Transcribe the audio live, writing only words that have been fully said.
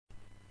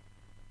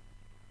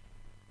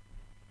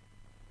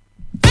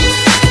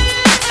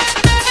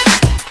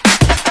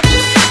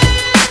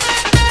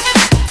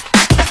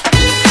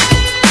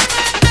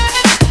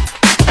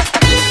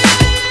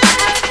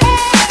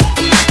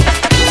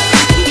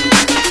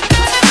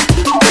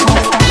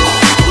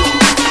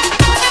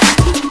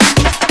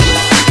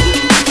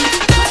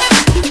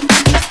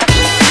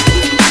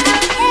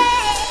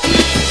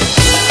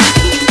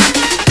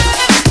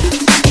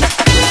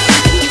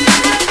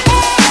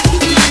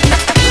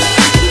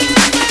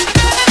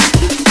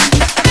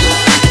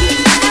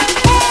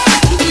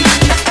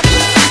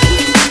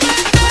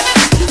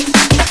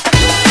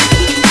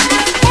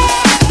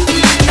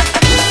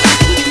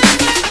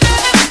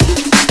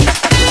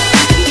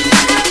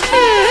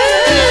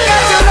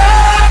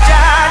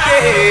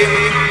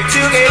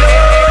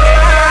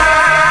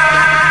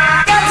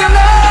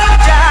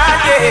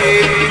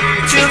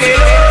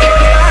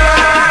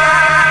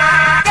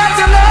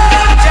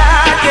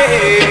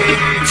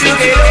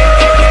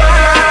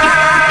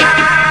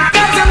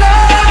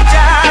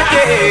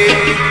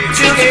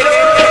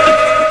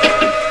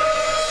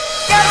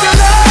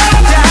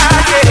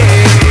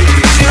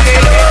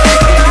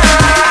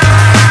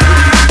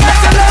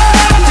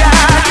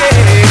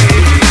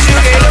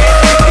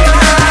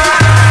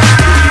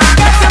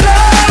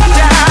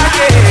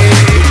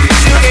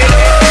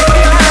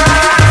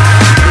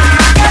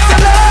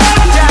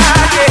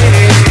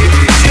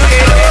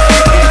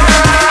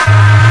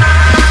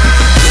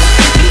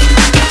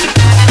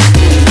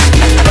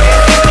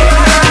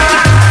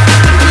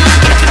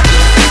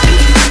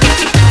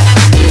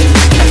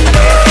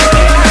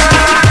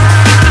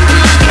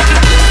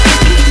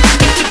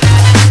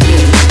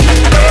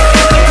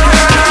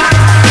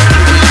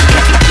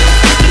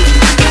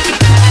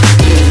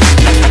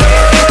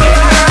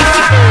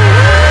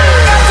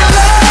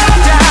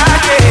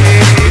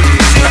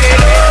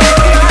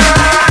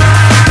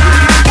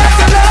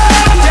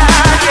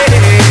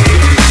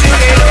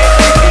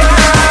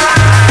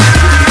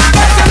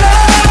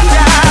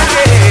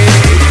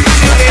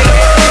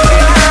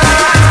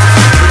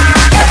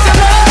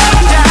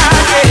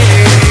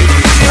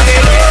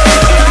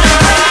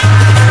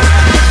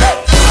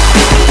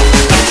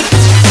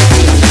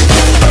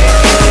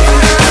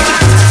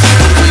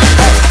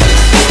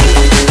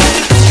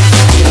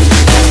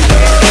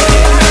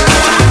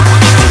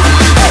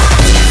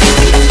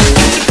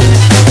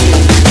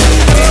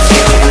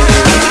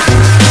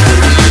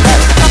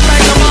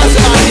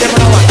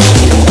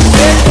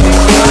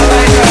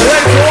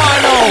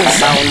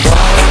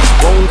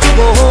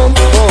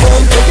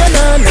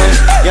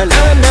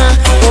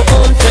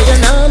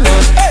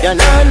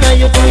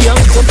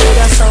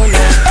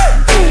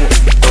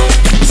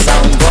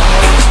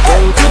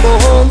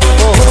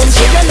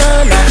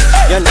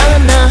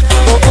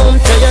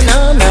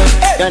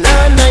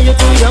Banana, you're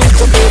too young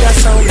to play that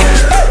sound.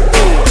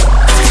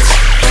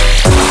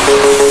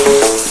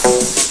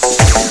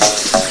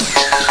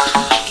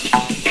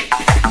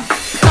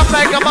 Stop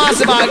like a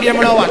basketball game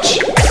when I watch.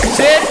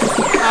 See it?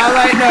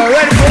 Alright now,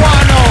 ready for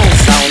one now.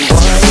 Sound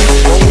boy,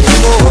 won't you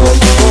go home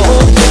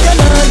to your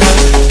nana,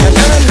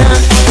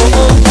 go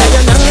home to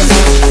your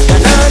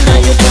nana,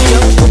 you're too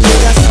young to play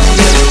that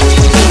sound.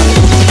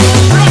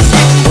 Sound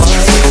boy,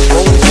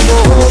 won't you go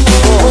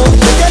home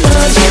to your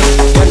nana,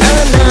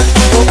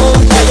 go home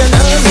to your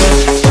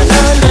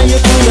nana,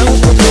 you're too young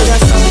to play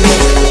that sound.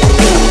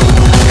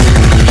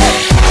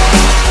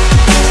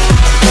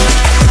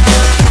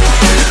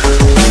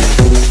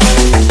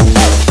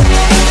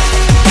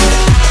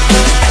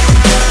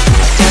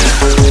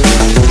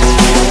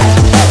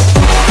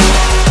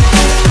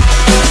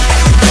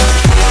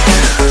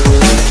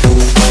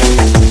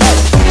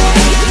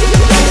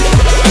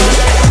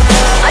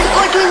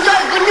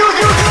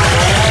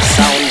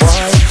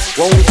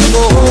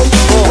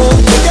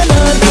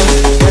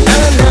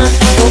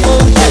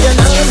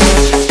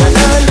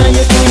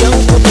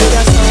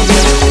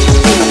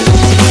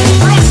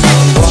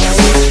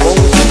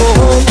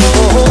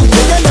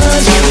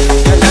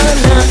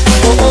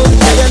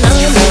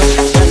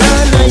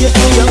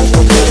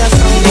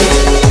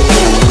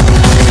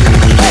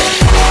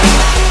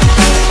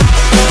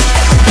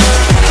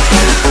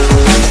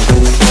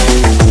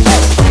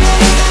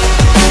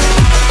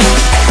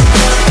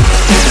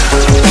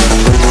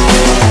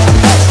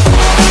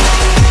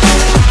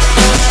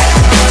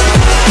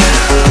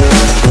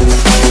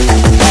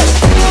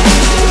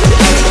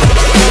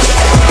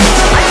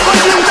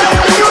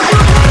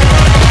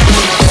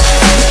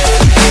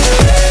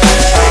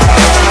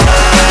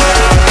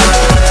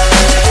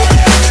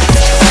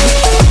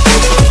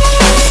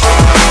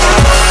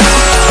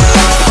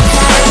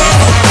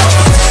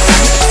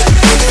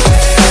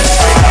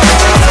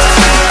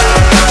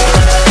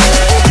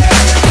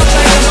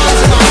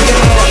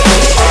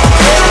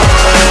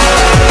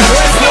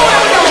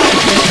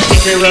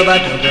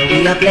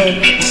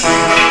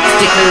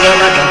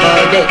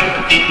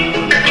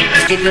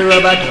 Stick the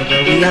rubber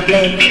double, we a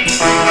play.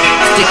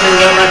 Stick the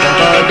rubber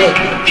double day.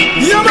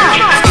 Yeah, man.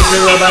 Stick the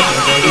rubber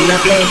double, we a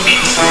play.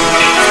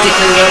 Stick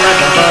the rubber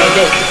double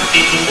day.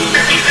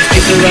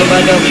 Stick the rubber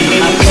double, we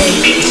a play.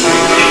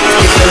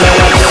 Stick the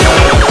rubber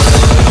double.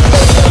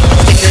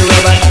 Stick the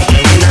rubber double, we a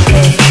play.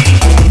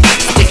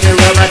 Stick the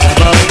rubber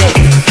double day.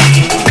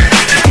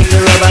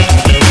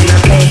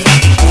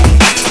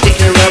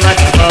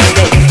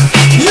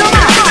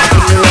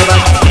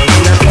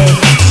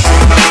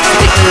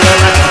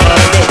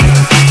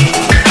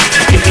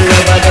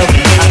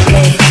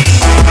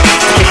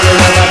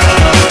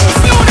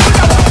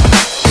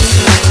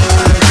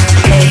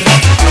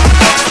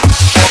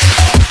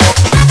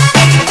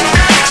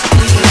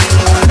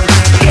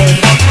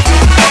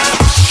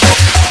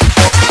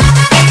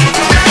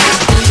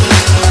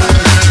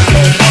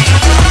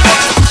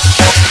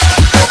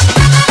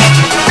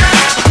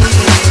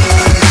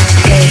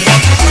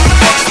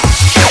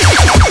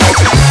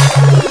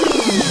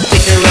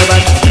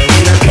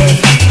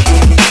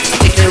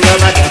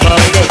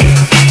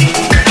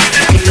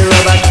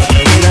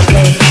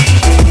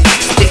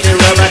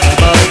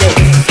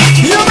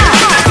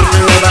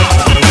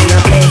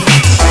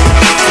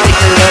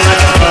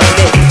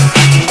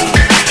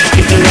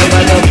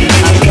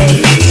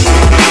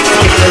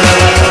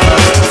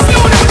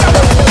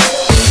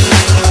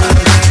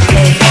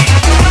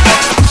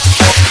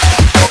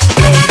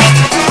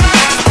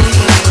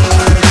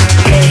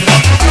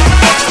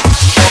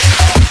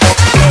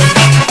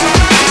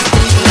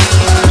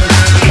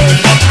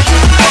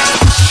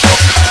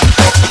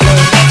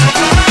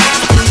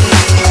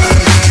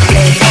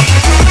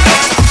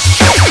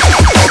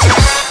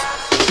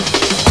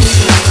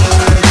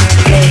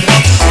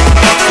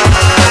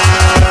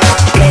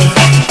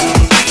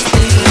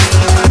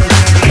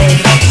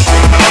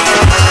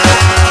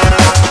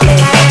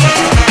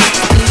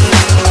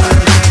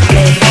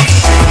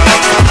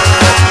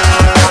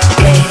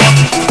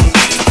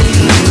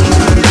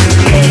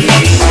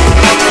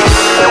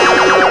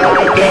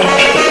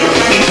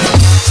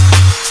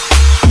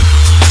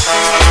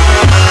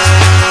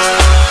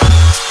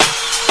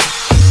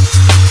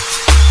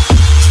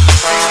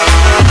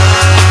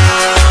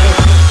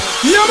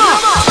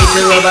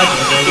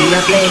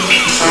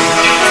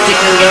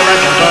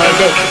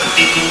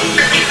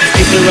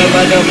 Stick the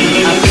rubber double,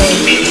 we a play.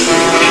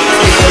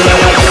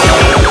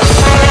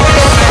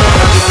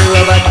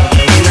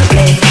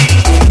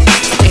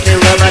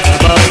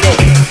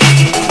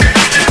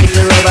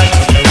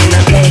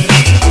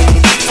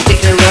 Stick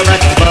the rubber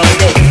double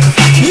day.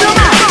 Yeah,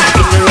 man.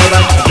 Stick the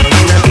rubber double,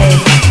 we a play.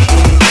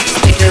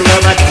 Stick the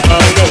rubber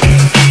double day.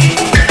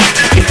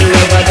 Stick the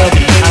rubber double,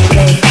 we a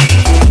play.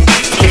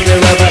 Stick the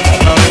rubber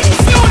double.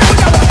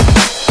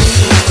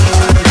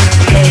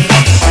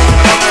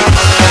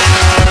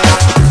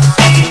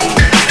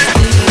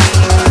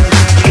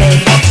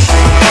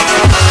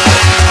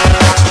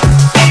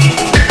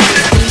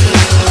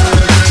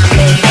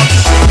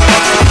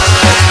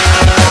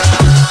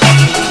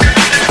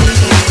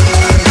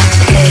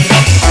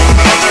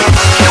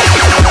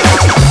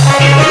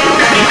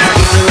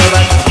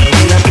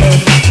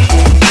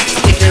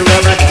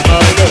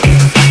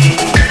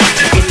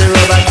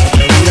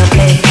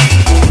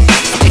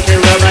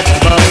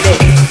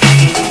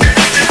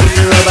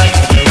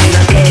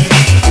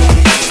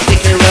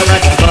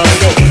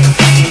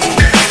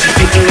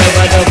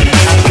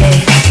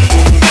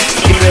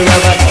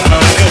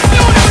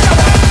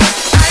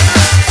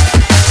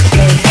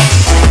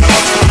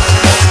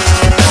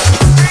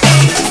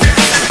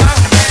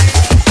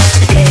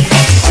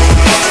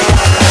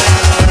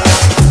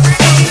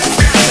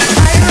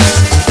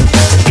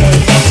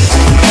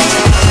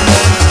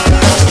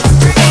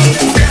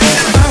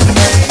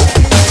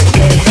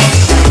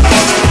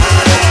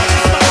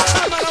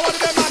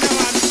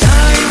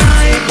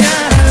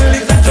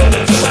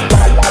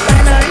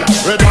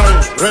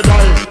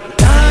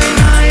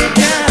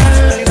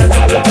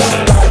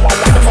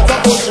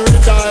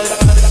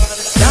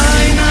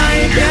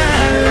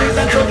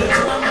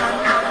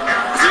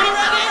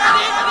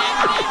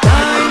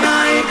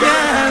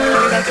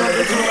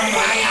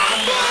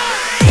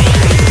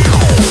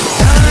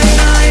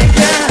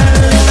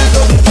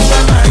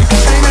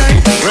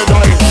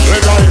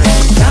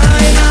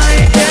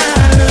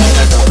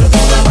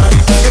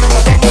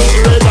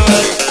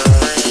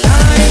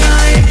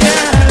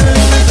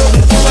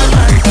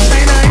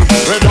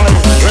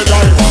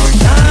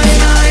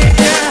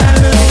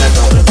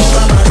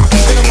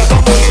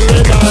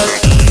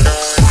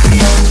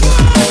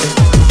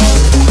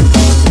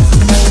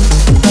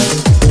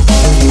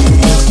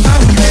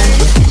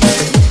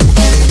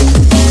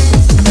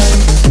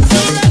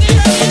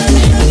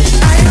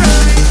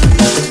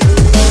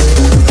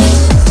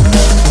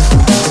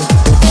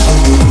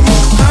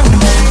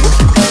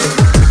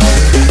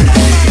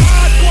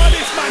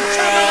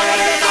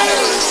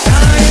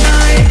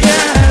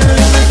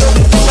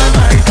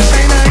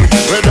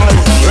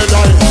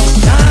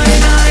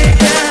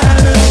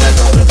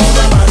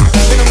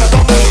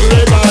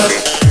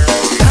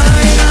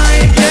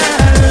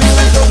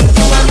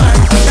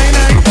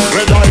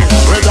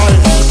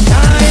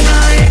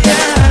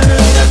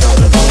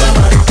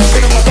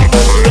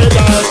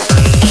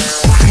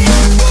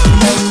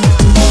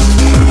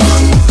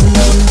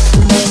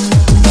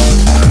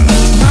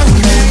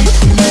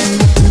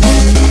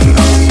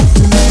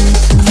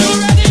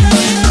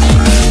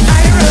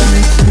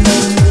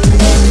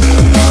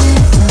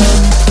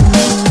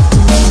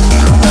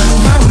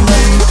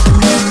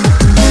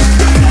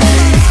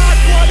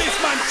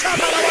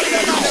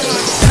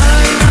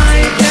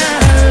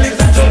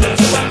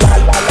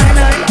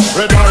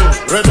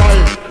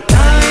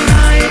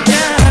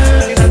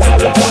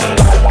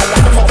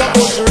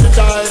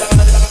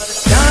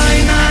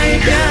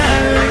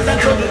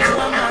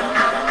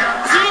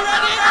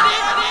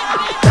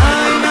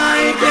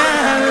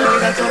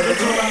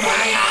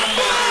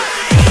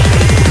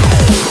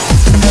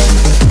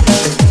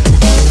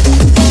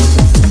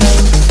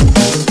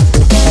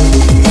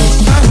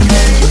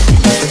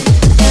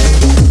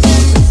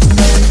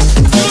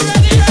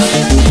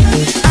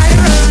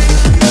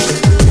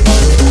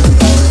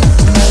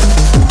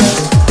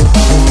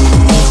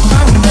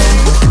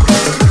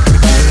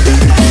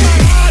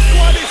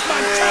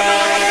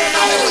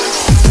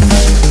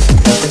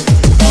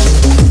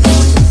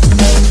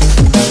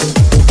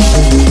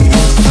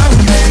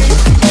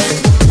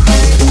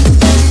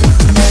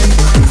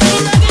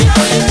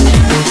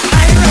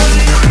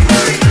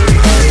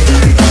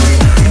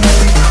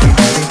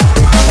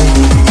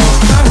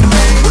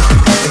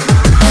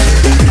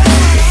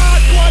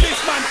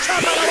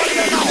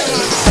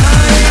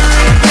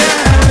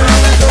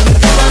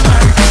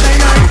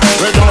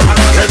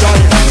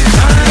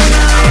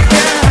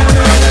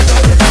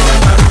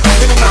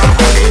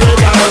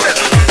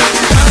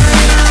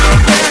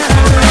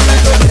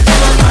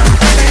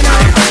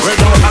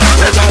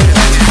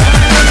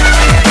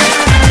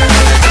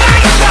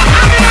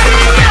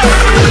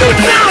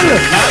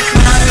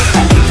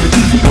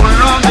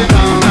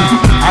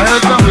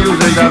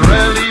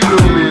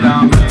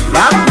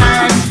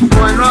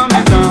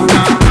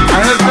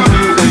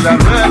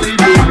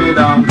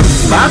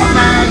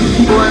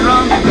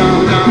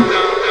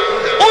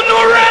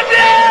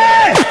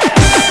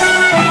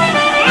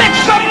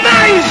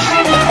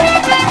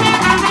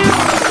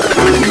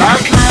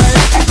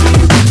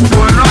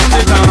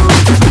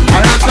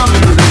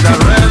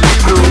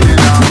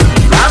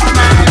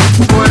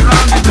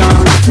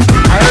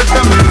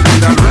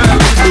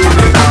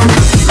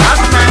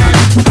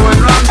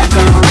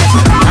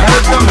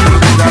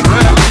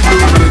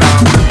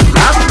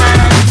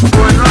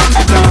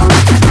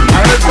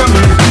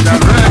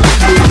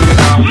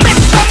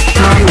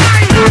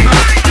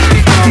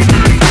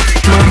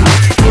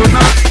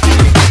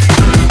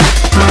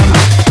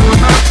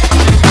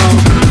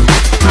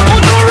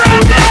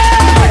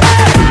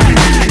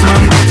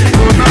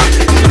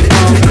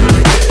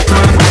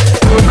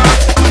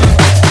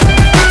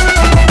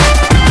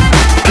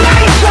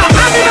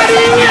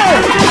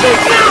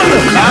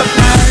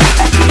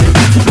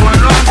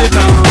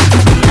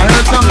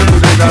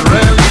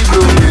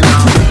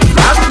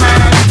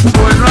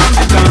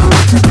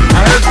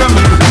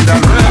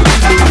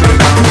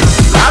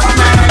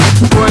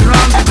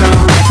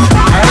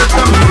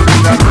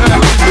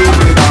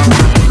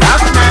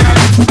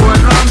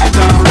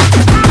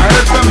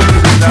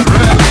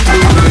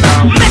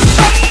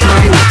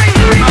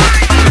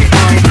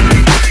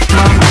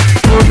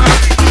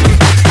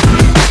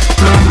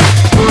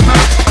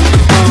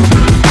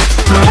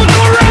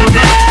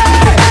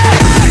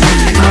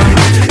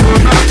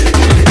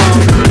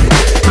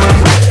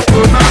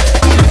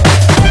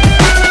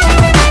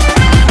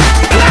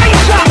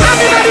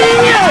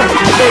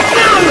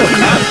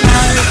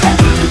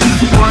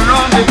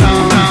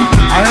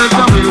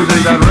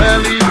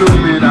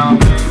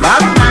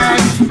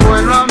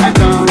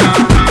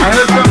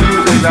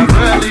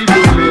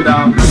 you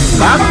down.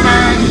 Back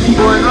man,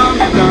 going round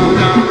the town.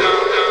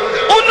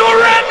 Oh, no,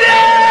 ready!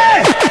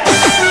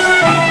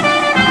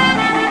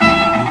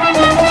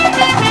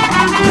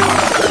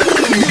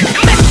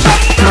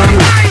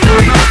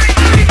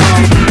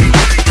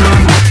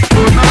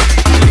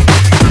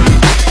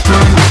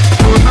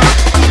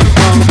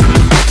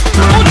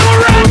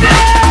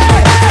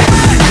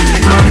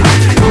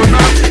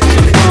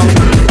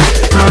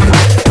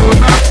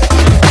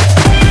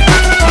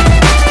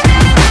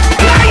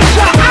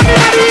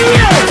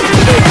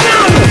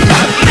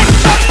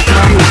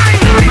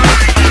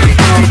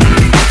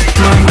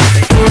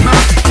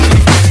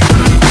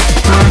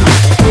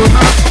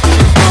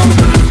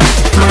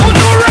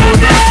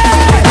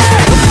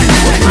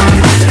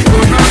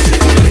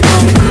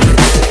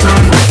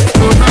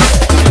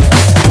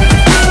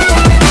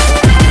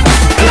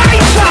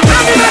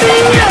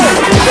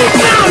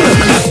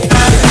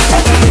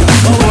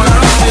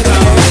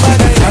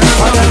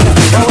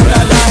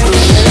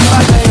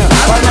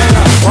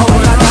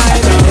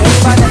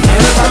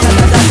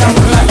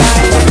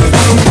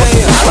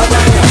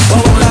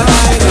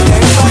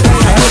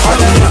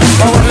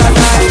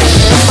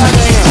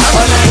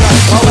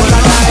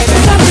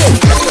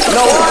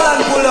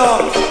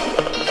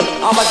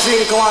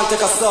 Take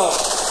a stop.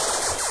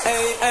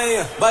 Hey,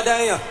 hey,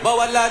 badaya,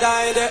 bawala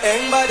dai de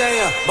eng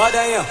badaya,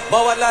 badaya,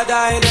 bawala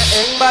dai de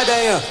eng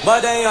badaya,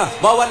 badaya,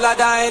 bawala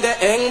dai de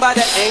eng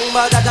badaya, eng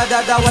badada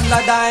da da wala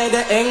dai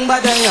de eng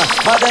badaya,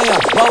 badaya,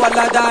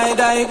 bawala dai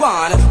dai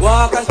one.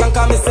 Walk and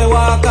skank, me say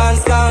walk and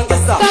skank,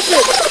 yes sir.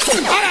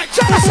 Alright,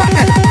 check us out.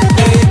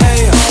 Hey,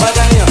 hey,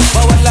 badaya,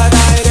 bawala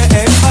dai de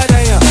eng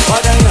badaya,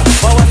 badaya,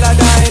 bawala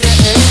dai de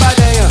eng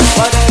badaya,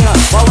 badaya,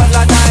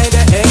 bawala dai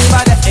de eng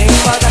badaya, eng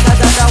badada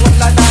da da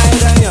wala dai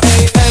de.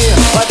 Hey, hey,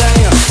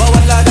 badaya,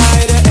 bawala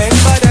dai de eng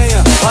badaya,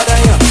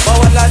 badaya,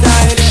 bawala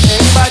dai de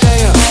eng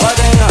badaya,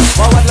 badaya,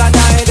 bawala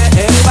dai de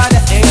eng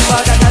badaya, eng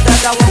badada da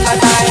da wala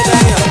dai de.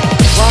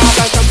 Walk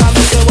and come,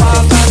 me say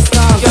walk and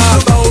stomp.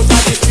 Go to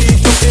the street,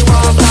 you say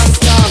walk and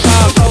stomp.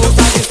 Go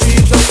to the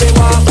street, you say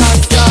walk and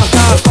stomp.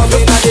 Come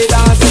in at the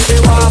dance, you say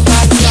walk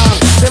and stomp.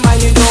 Say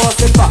mind you don't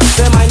slip,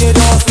 say mind you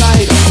don't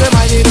slide. Say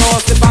mind you don't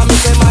slip, me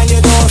say mind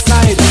you don't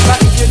slide. But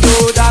if you do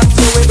that,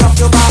 you will drop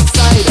your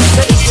backside.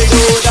 Say if you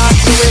do that,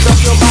 you will drop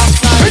your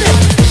backside.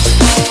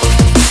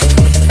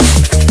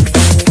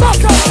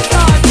 Fuck up the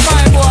dance,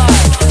 my boy.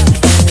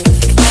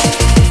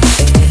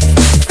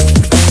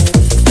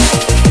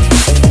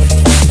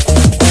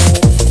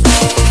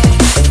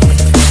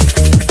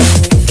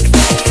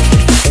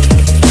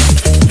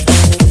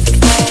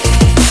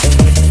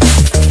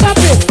 Stop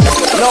it.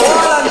 Now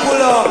all and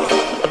pull up.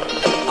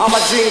 I'm a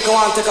drink, I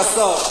want to take a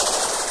sup.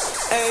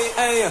 Hey,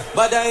 hey,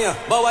 badaya,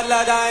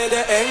 bawala dai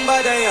de eng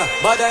badaya,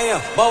 badaya,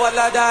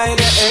 bawala dai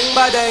de eng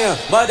badaya,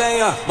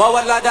 badaya,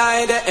 bawala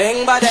dai de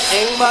eng badaya,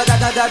 eng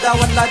badada da da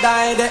wala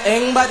dai de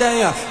eng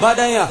badaya,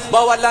 badaya,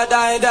 bawala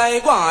dai dai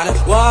one.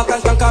 Walk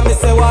and skank, me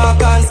say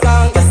walk and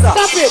skank, yes sir.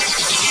 Stop it.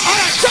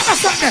 Alright, check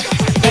us out then.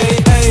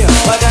 Hey, hey,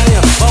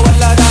 badaya,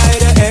 bawala dai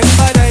de eng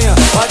badaya,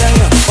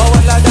 badaya,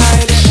 bawala dai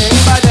de eng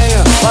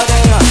badaya,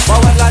 badaya,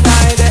 bawala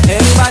dai de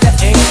eng badaya,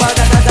 eng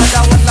badada da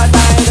da wala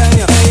dai de.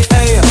 Hey,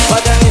 hey,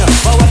 badaya,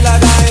 bawala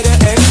dai de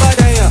eng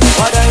badaya,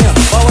 badaya,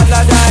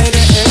 bawala dai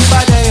de eng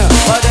badaya,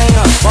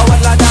 badaya,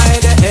 bawala dai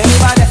de eng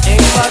badaya,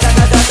 eng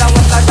badada da da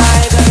wala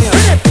dai de.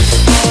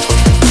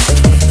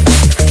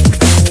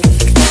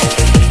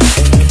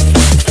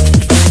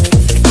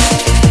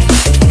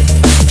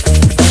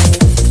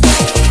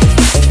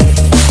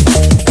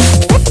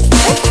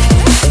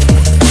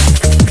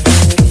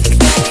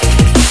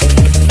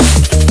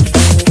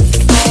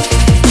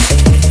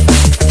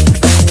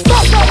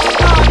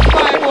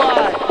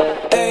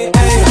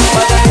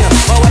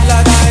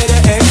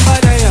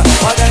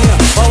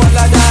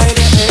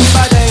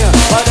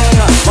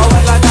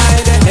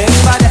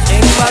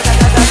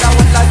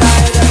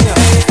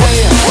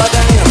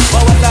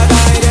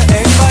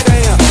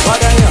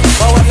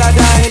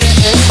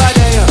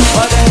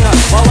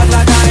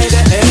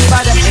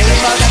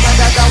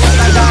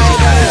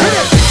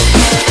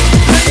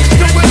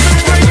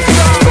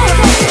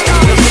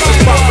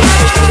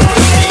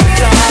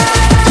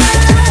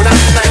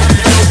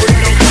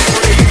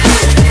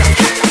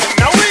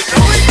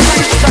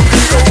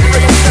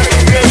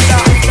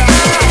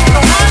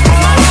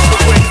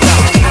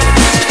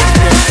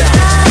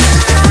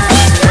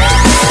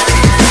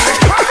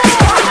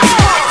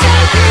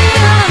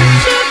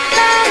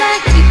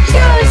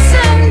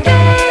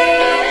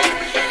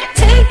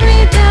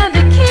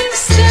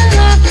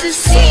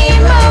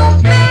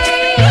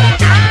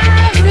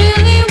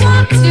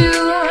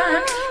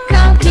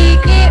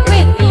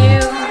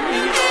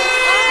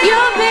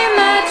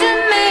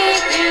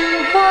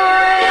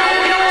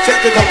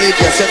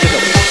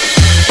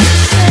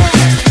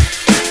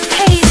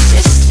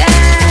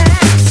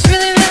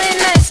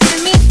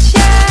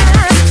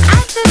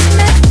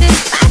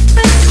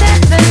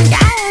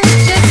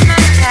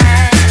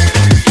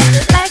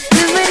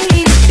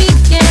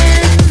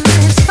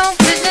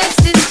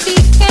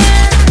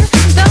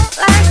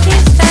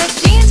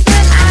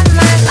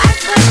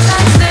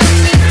 Like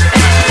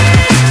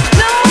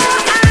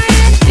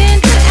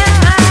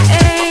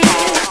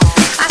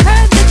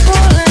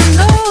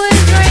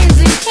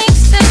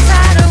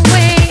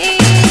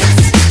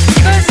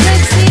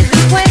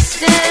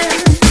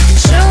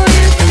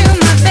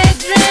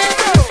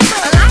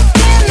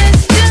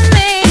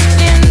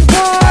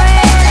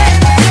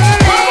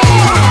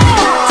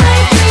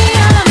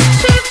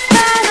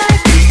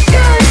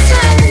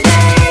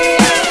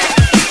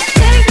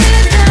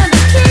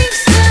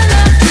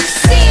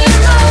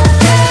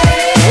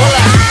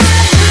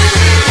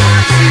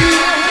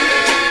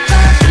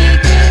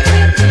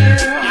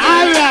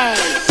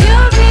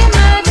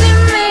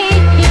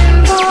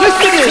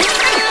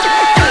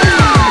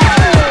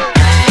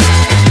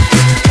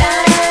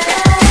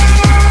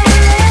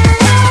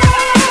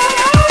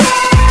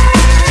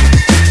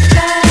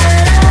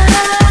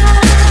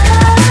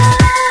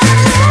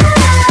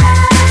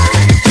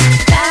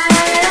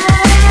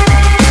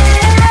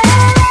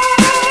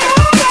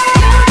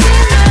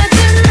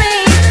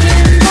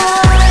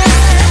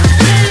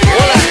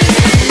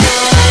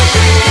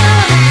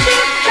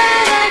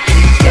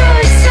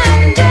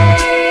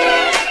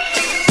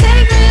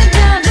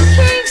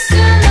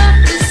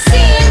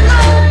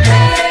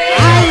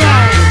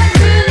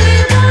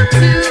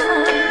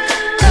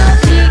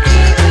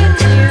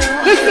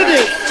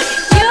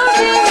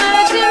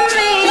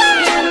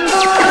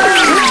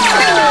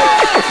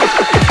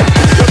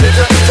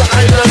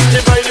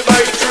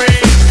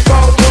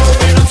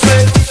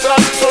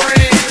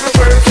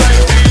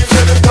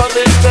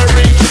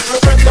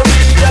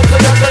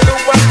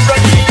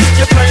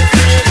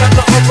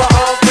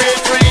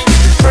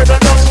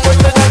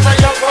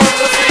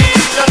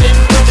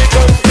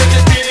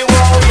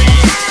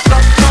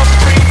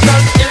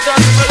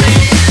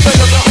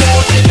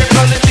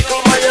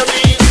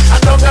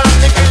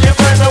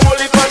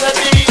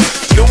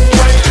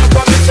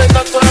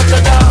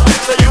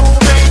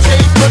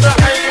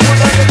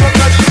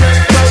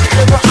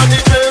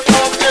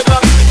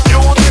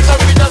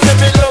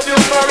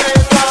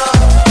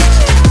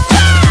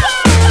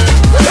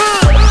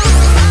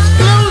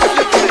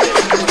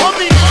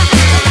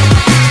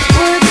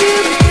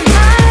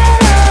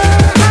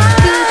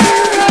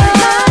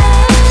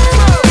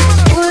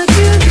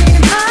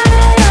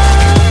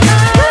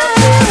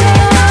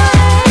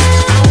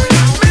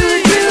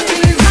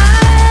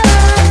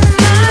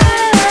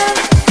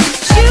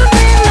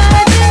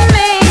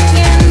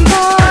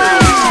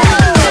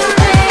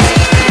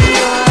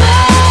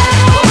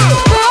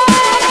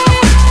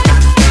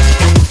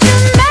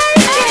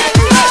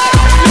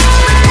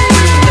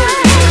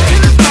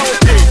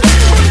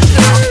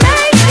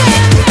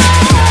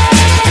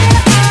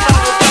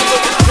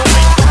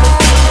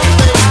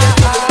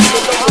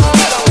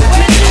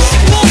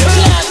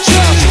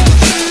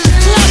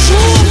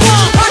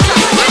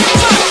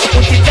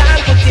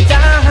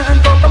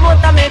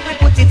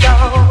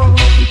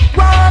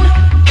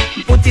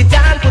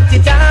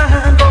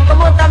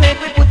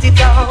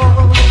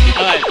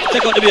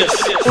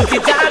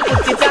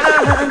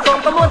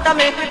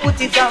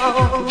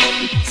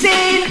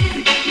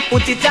See,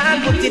 put it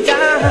on,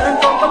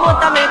 come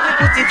promoter make me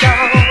put it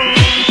on.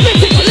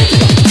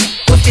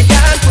 Put it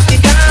on,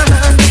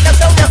 that's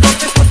how you come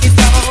to put it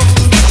on.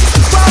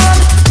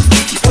 One,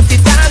 put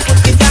it on,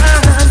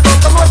 come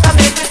promoter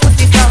make me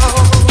put it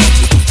on.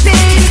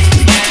 See,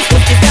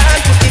 put it on,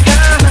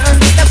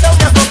 that's how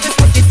you come to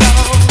put it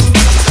on.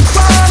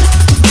 One,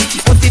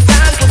 put it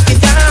on, come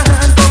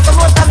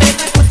promoter make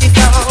me put it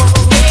on.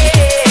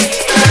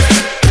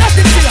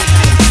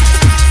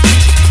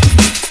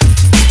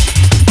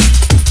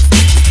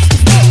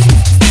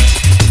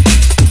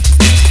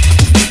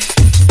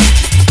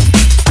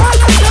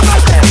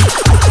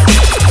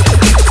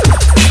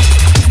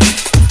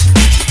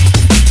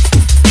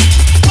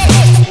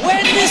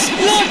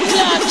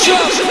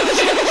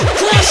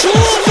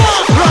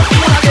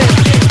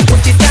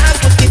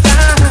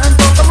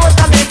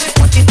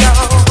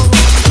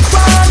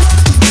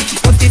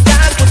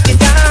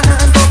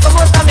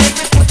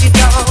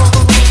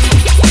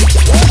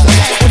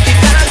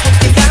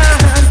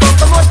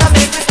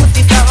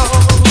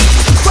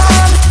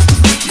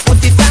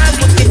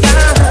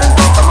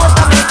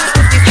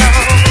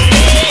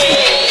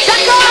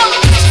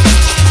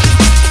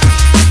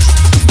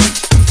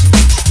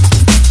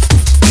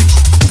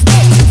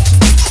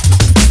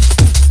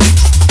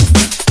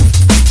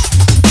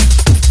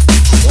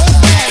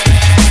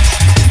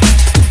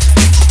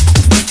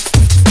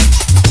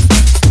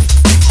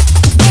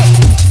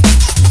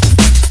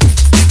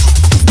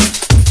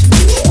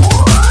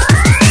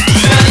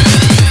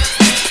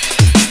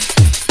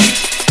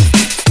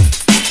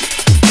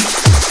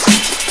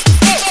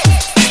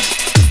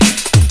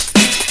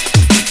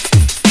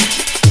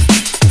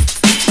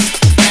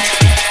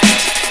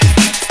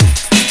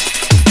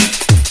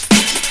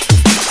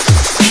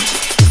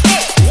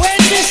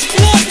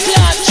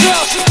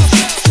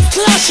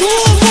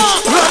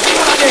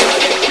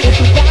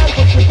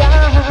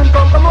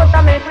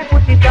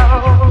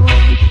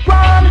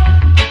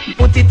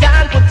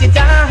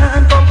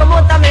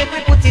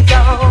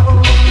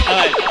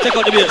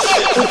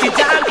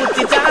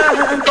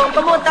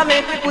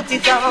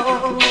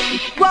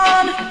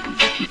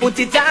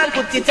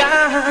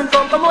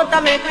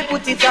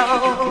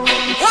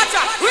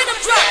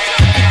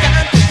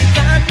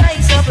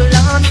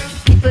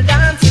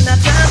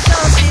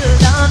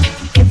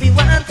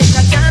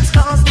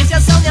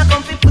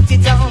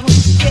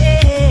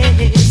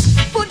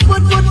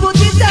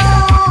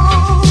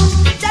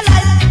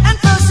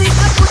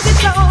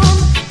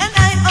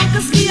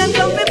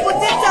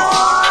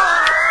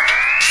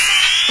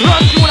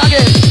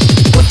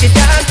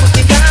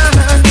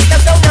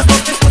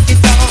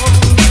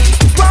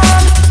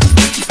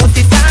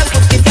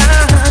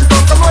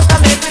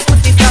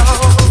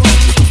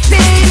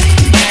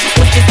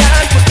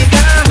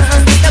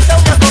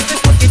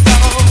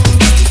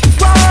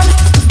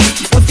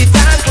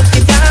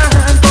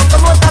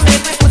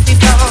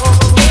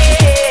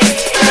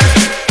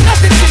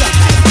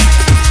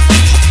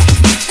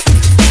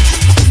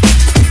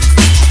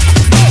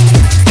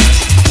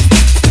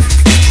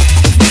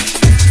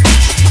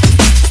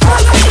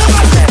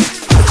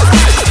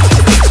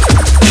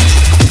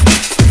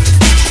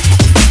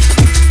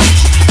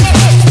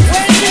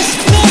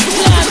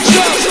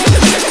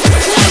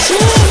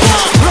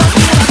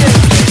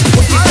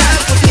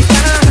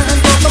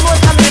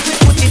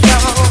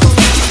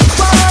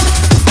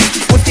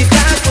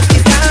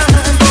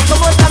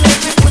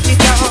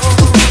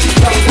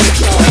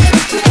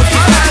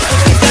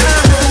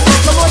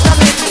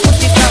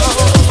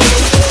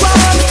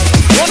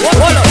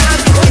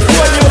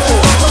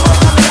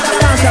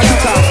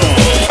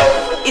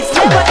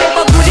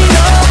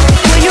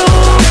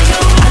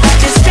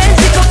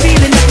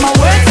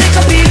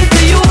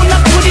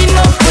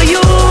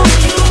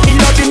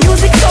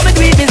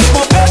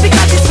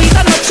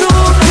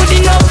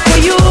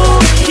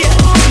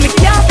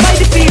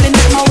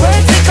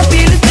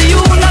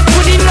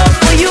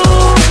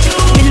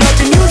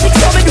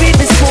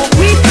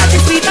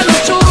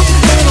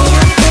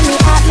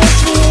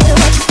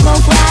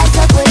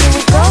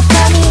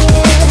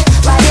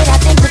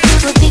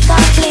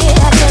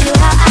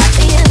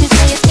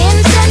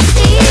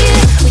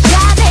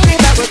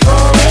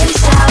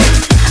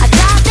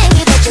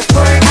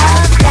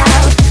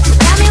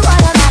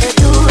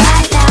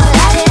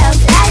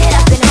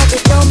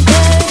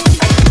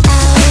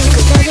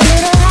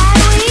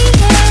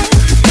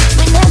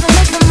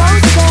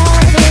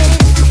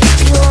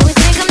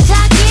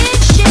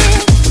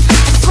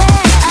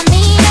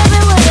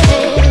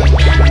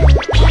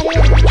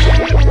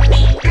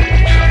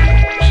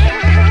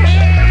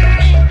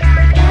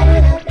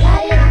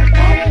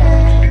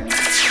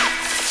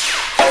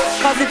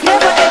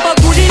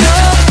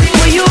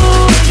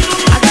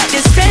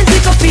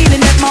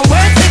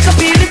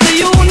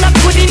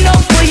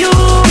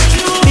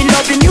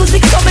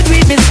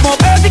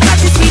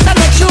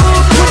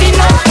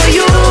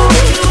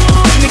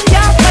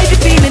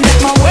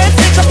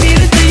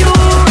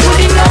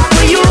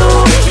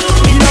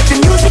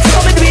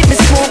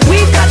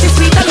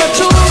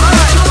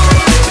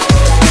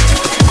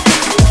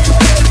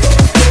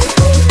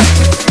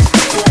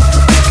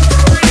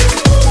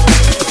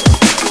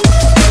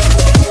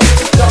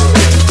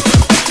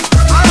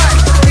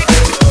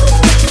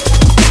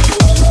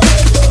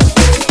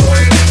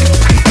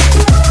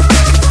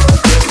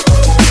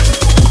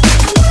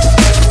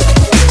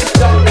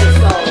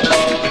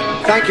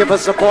 thank you for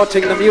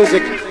supporting the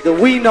music that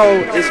we know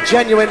is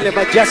genuinely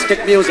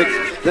majestic music.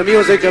 The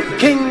music of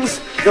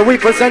kings that we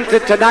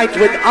presented tonight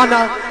with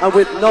honor and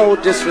with no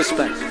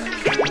disrespect.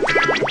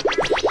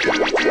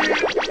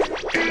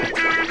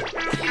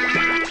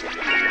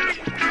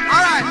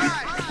 Alright.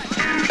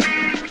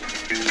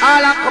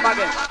 I'll come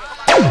again.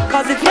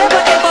 Cause it's never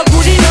ever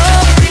good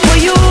enough for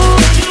you.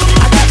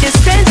 I got this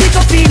strange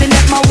feeling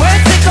that my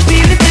words take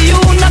appealing to you.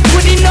 Not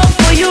good enough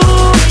for you.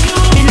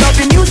 Me love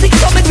the music,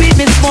 so me breathe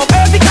me smoke.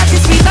 Because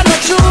it's sweet and not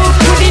true.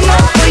 Good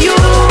enough for you.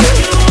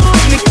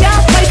 Me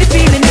can't fight the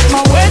feeling that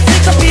my words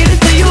take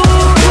appealing to you.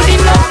 Good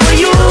enough for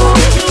you.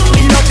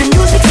 Me love the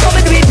music, so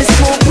me breathe me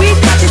smoke.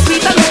 Because it's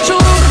sweet and not true.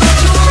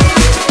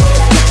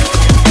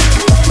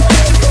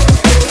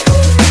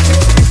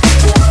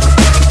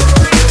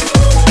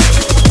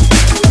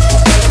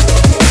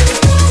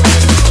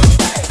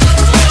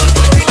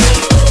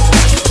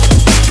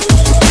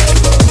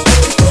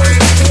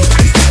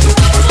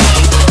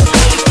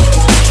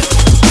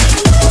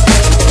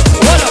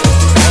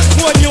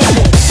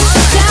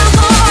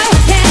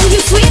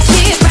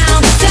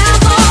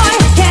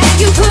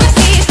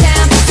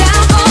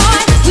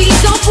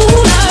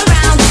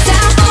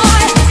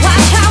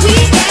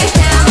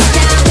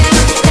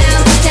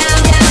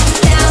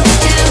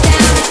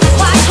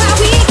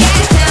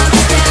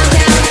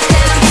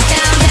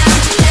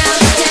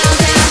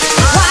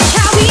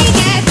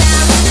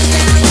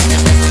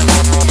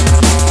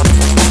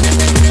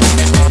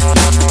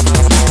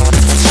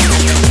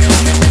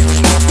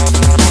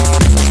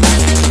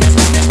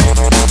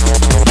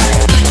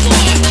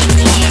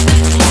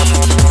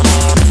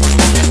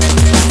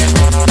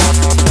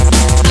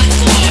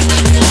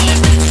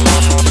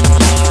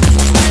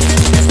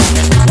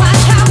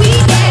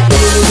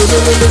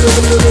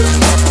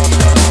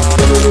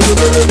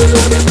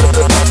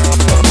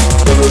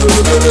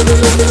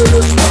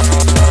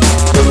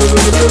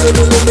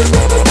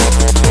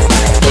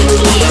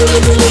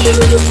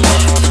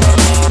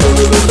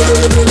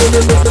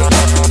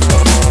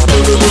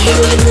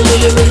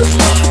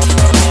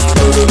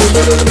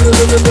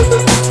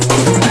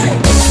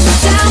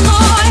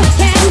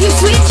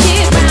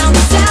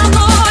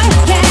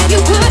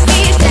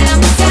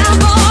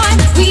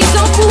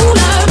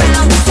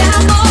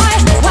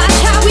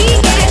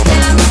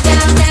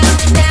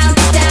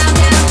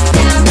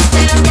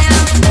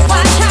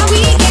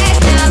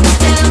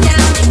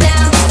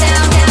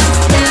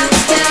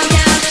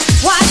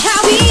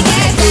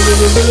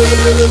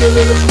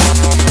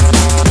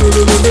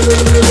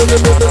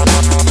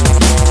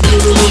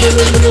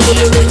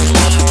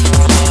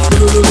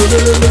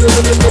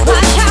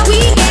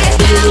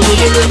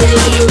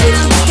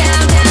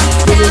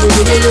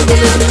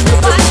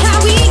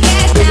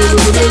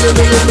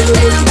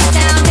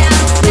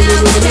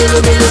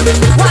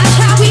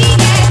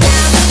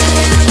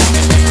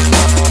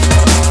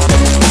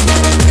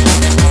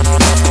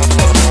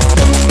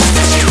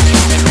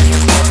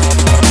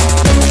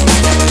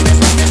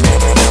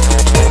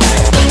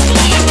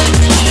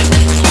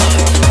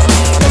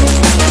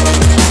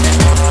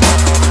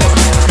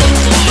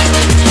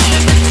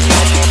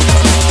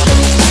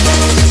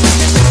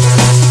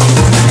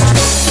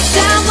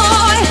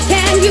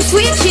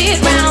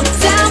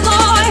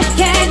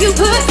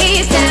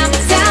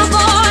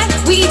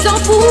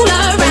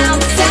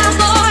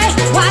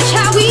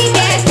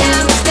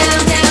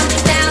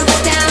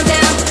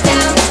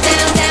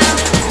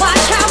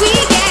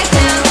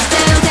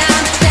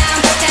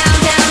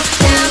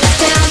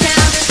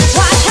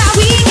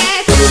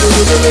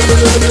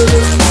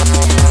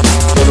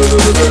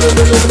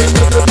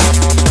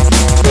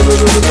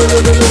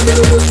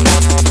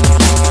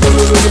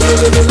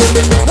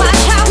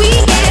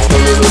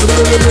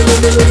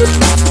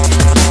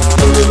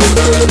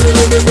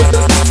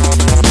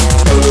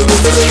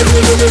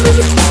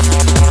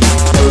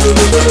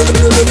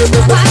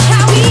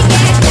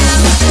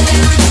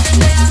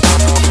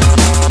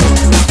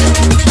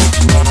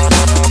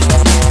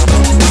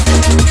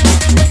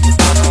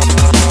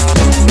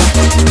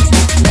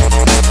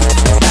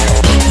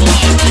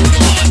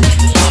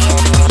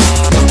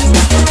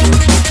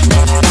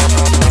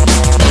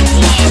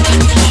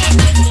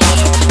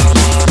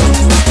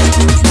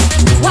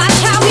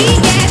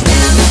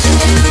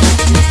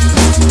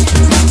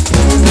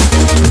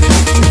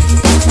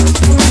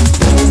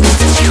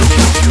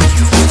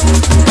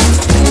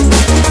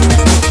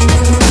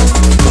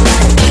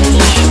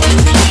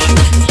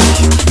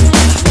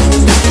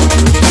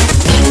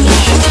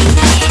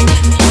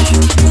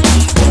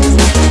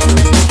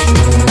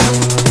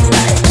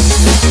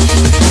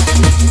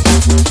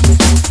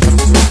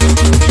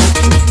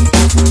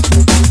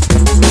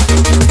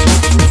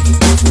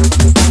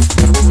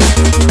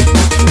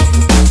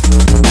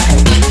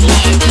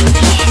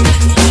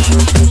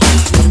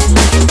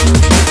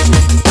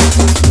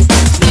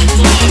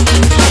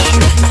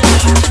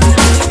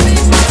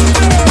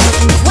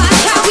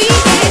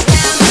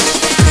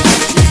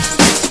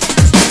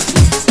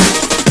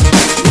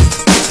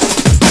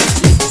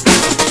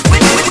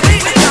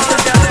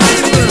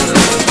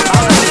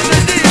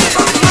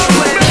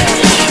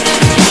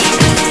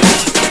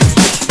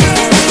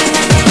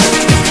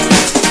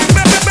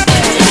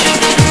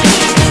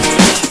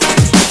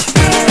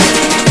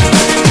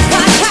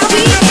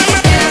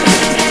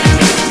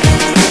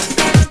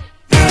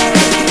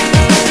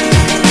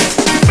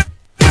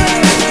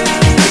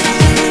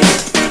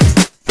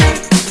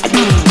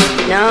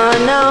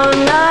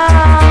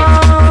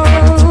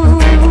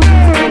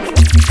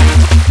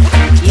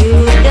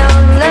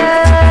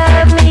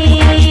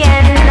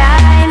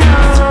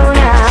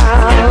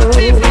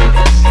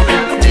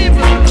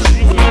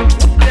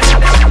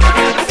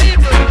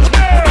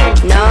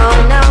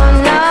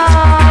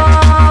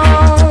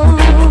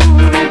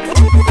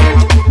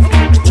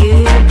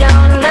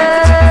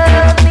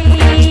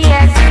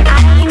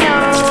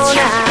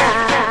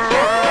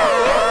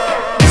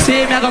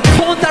 See me, I go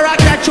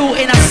counteract that you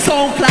in a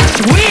sound clash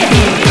way.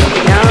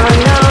 No,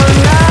 no,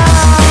 no.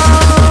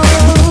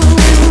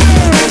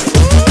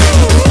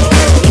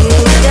 You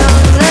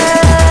don't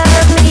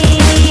love me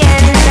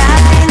and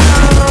I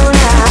know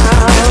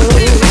now.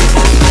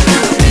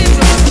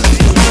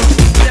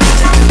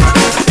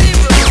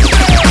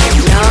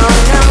 No,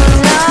 no,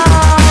 no.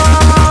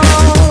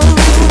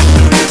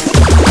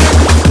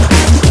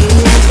 You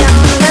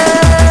don't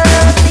love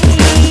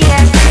me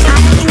and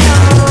I know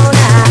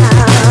now.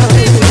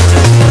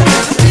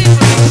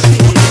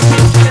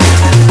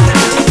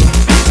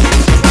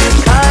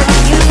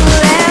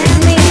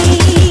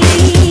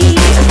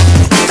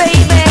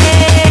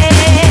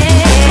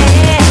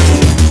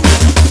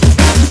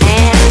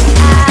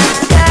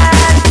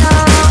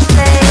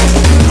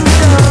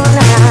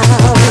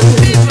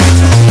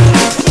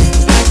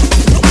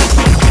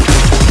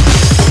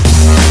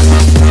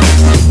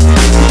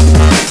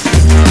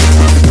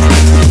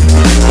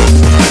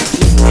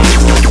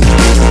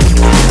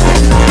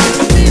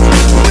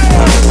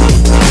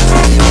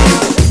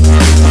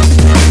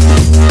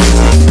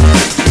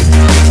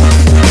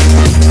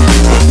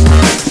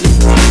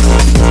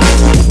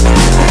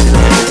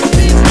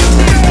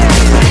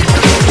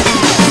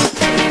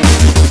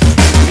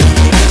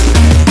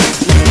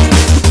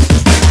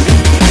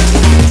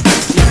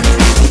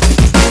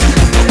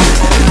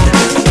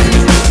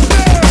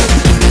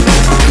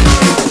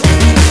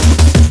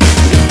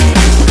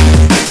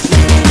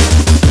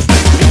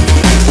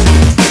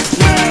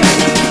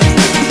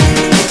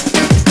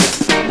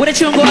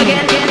 tune go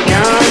again?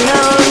 No,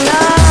 no, no.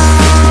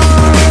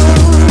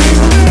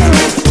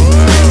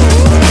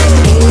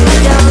 You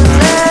don't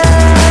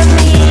love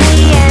me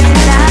and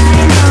I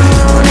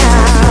know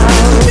now.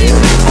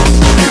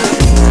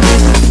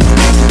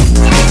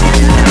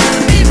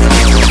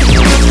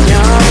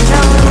 No,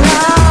 no,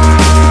 no.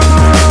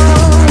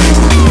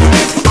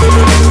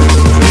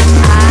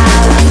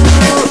 I'll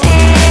do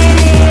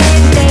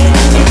anything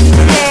to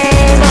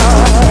stay,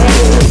 boy.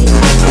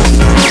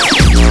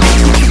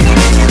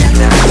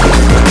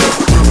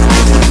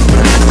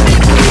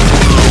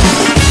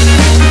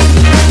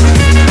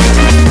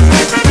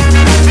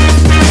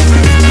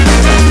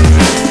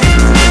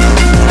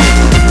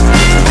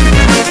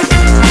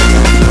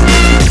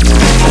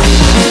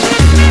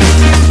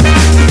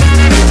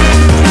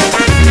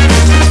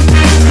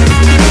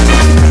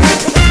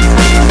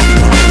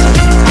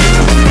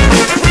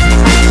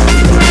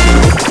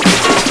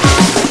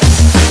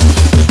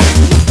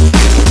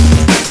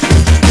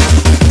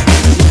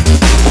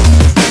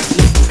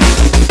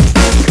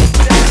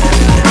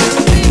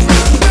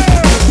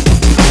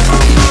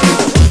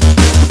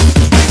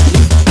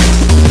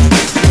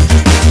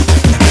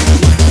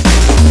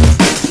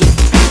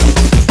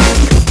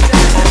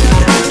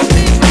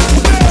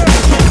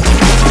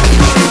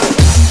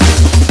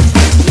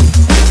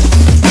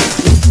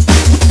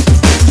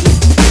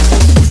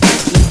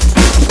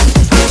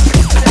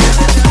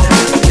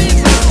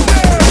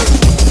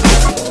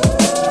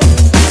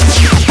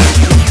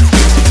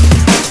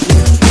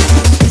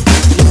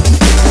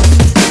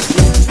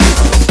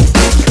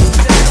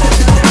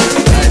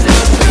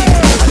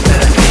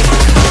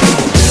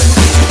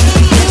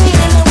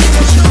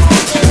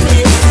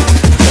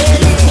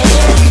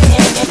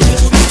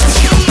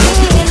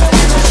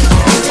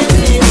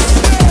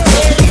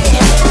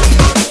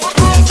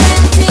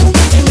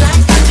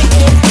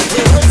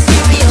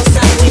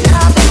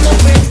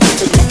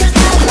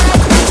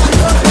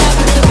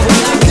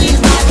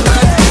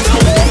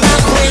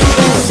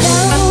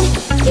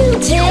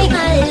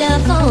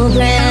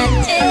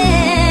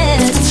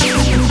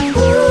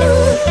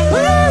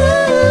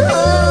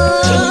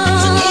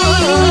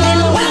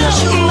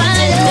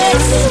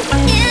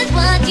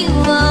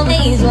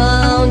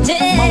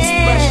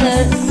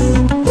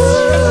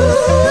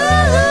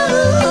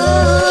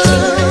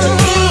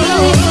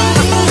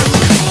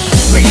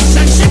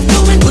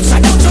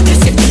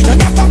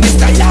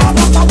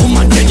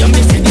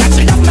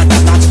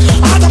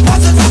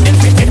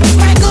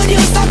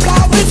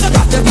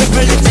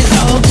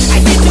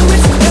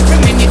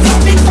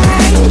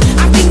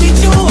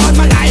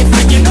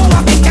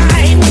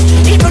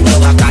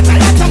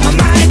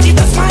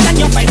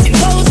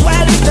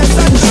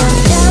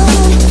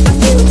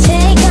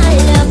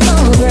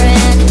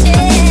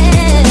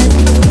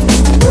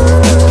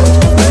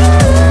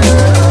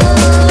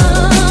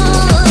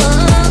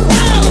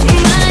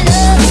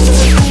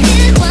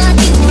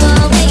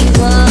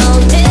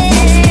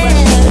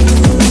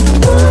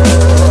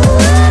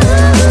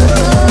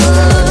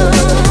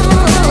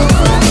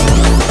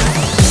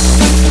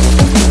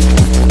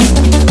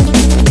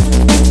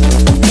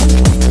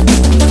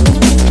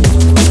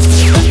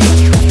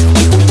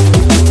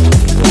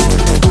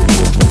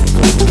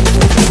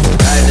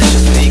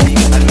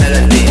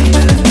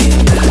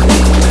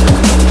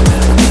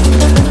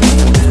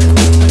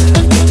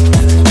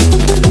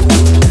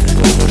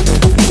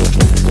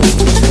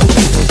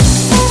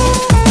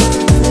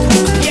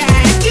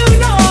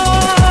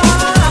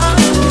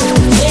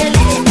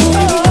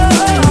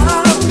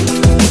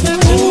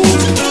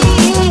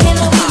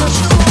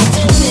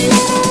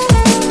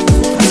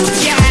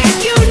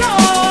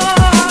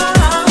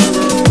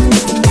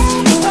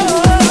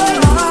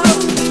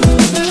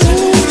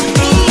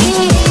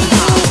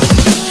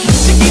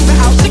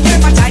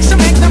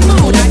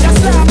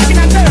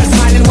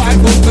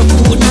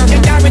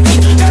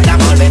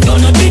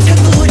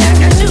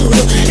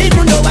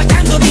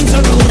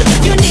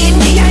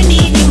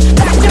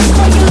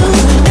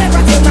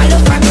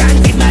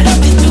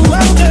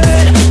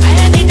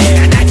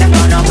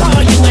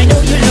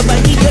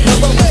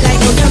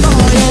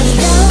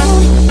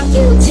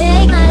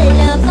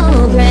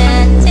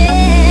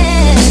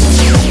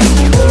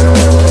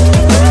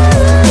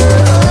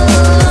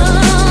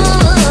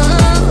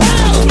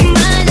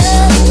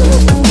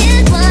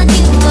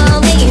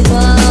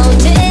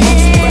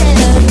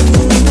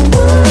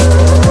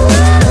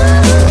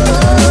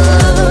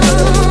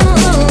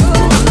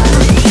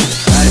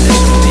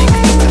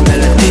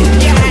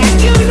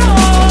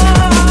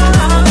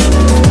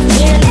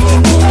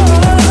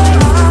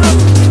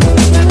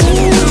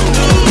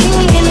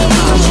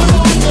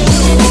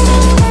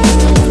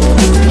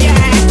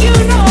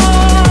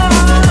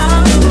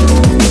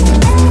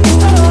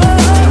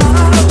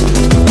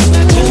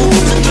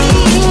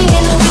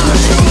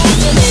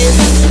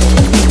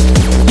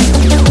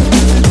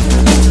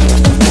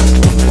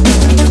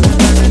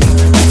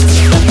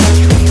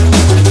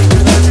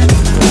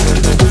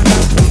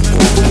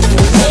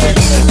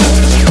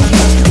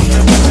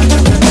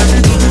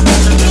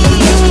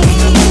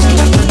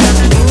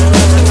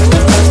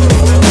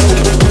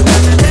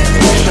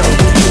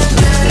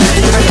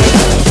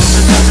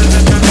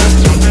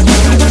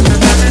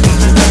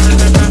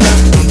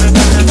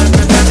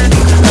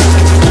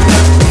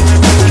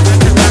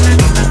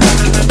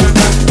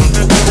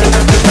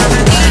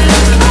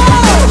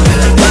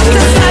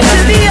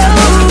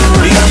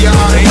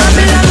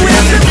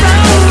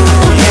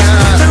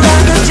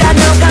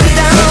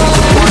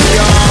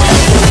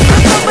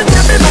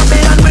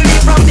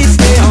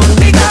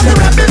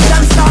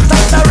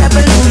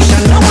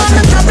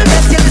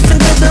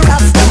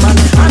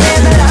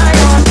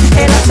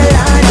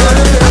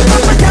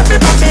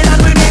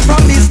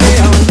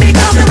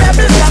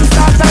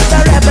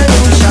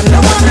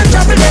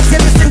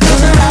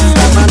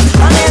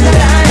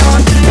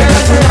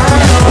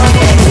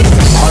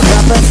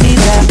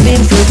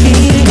 feeling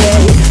fulfilled,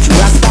 yeah. To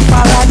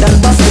Rastafari and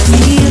bust the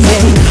seals,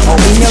 yeah. Oh,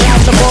 when you're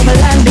out above the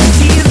land and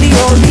seas, the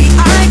only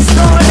ice,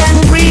 gold and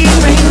green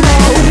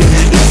rainbow.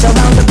 It's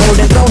around the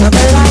golden throne of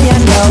the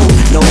lion, yo.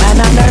 No man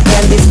on earth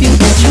can dispute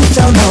this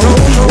truth, oh no.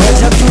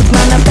 Words of truth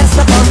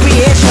manifest upon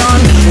creation.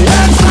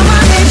 Learn from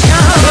our nation.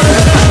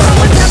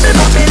 When every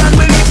Babylon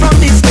will leave from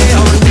this day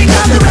on,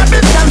 because the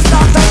rebels can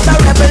start up the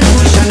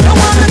revolution. No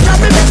one to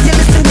trouble, let's you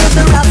listen to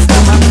the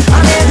Rastaman.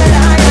 I'm in the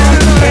lion,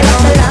 in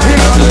the lion.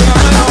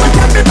 When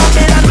every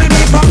Babylon will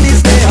leave from this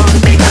day on,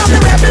 because the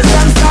rebels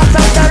can start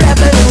up the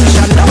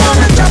revolution. No one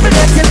to trouble,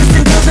 let's you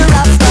listen to the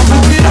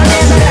Rastaman. I'm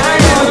in the lion, in the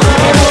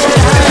lion.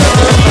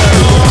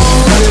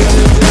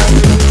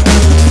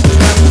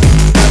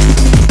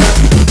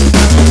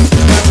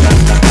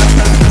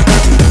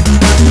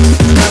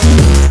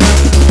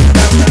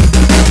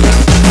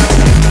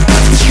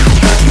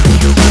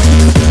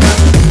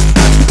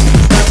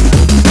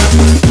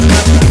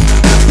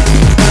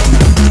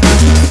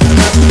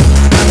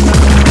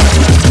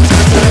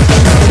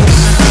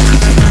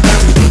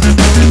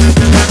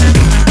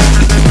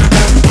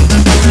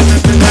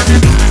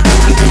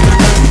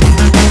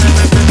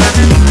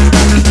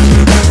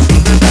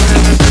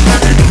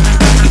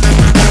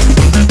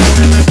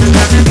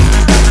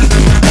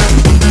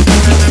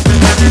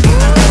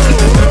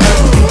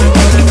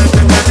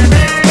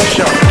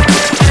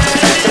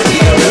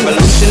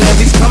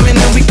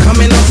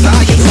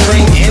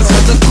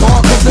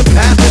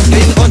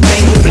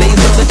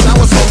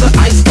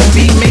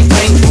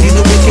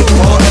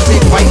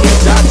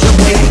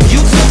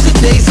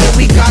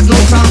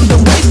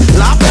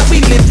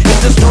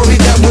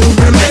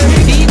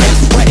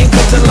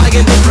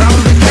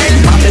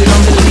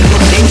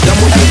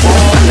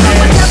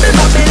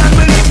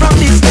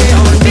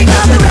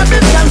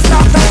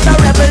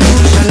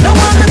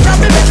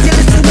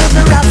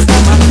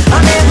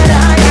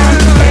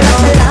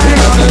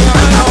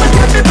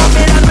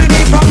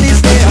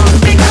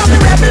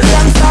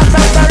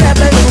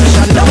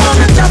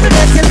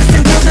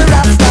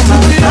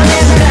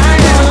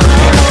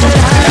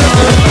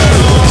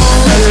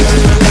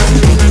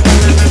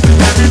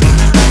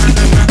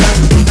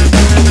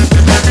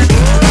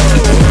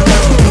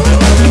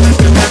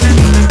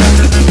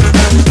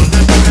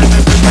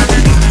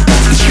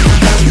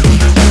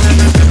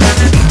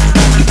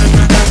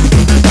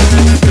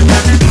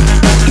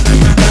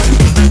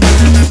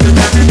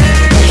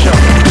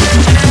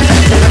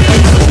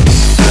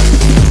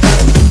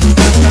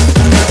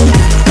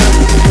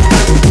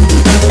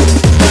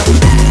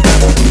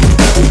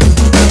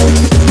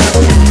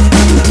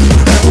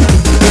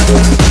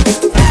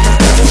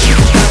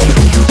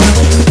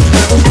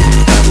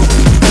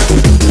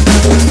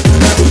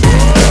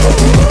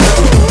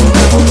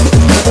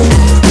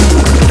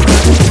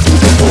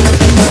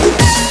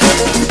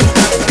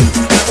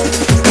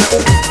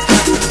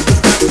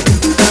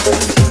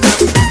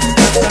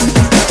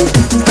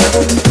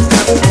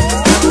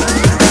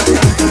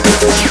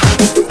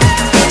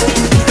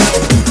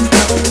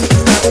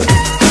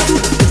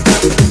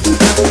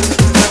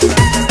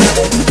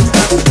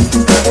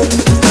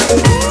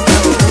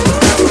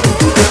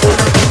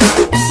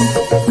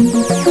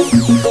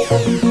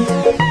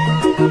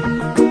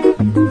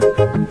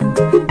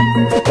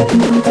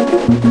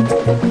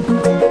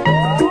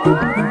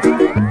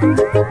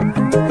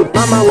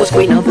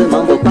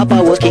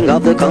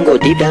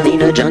 Deep down in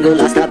the jungle,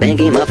 I start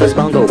banging my first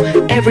bongo.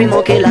 Every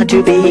monkey like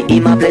to be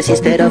in my place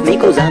instead of me,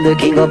 cause I'm the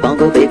king of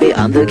bongo, baby,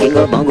 I'm the king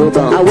of bongo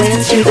bong. I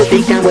went to the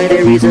big town where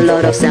there is a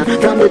lot of sound,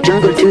 from the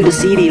jungle to the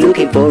city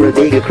looking for a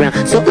bigger crown.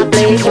 So I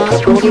play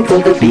my boogie for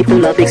the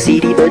people of big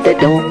city, but they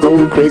don't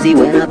go crazy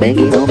when I'm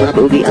banging on my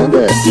boogie. I'm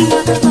the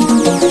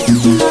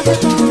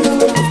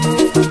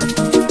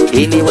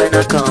hear me when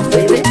I come,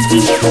 baby.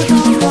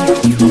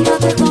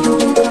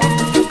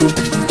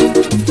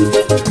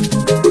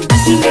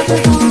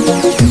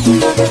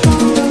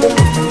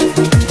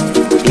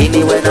 Hear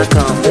me when I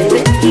come,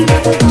 baby. Hear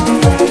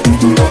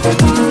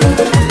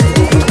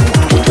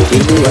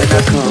me when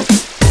I come.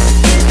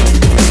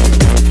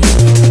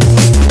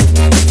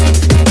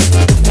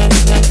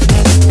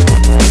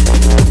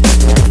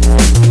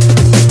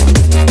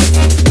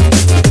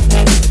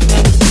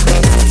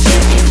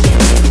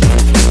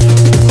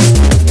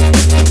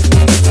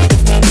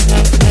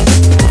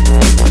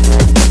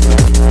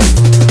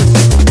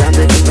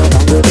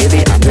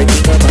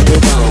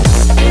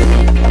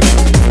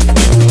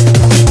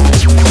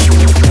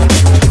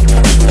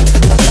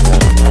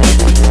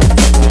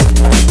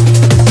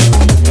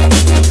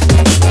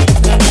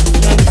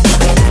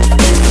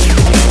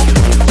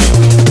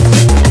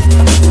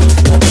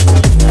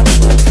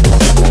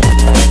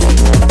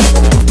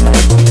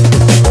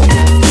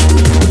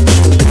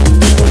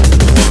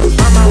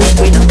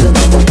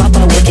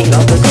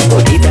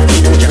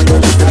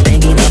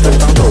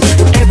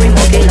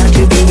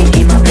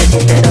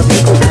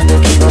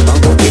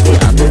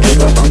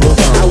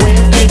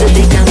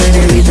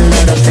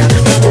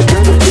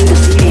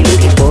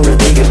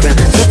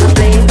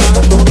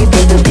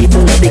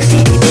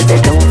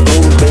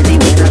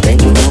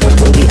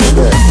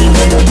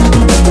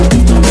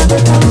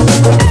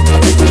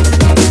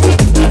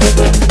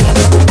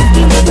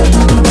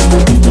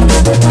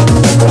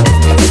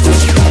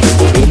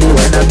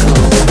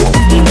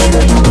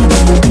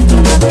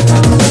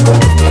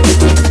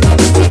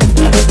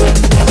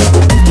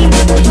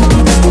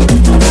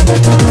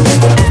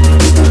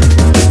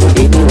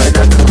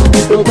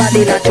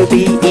 feel I should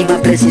be in my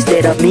place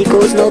instead of me,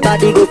 cause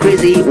nobody go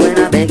crazy when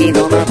I'm banging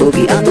on my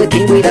boogie. I'm the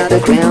king without a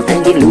crown,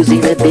 hanging loose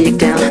in a big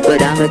town,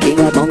 but I'm a king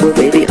of bongo,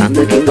 baby.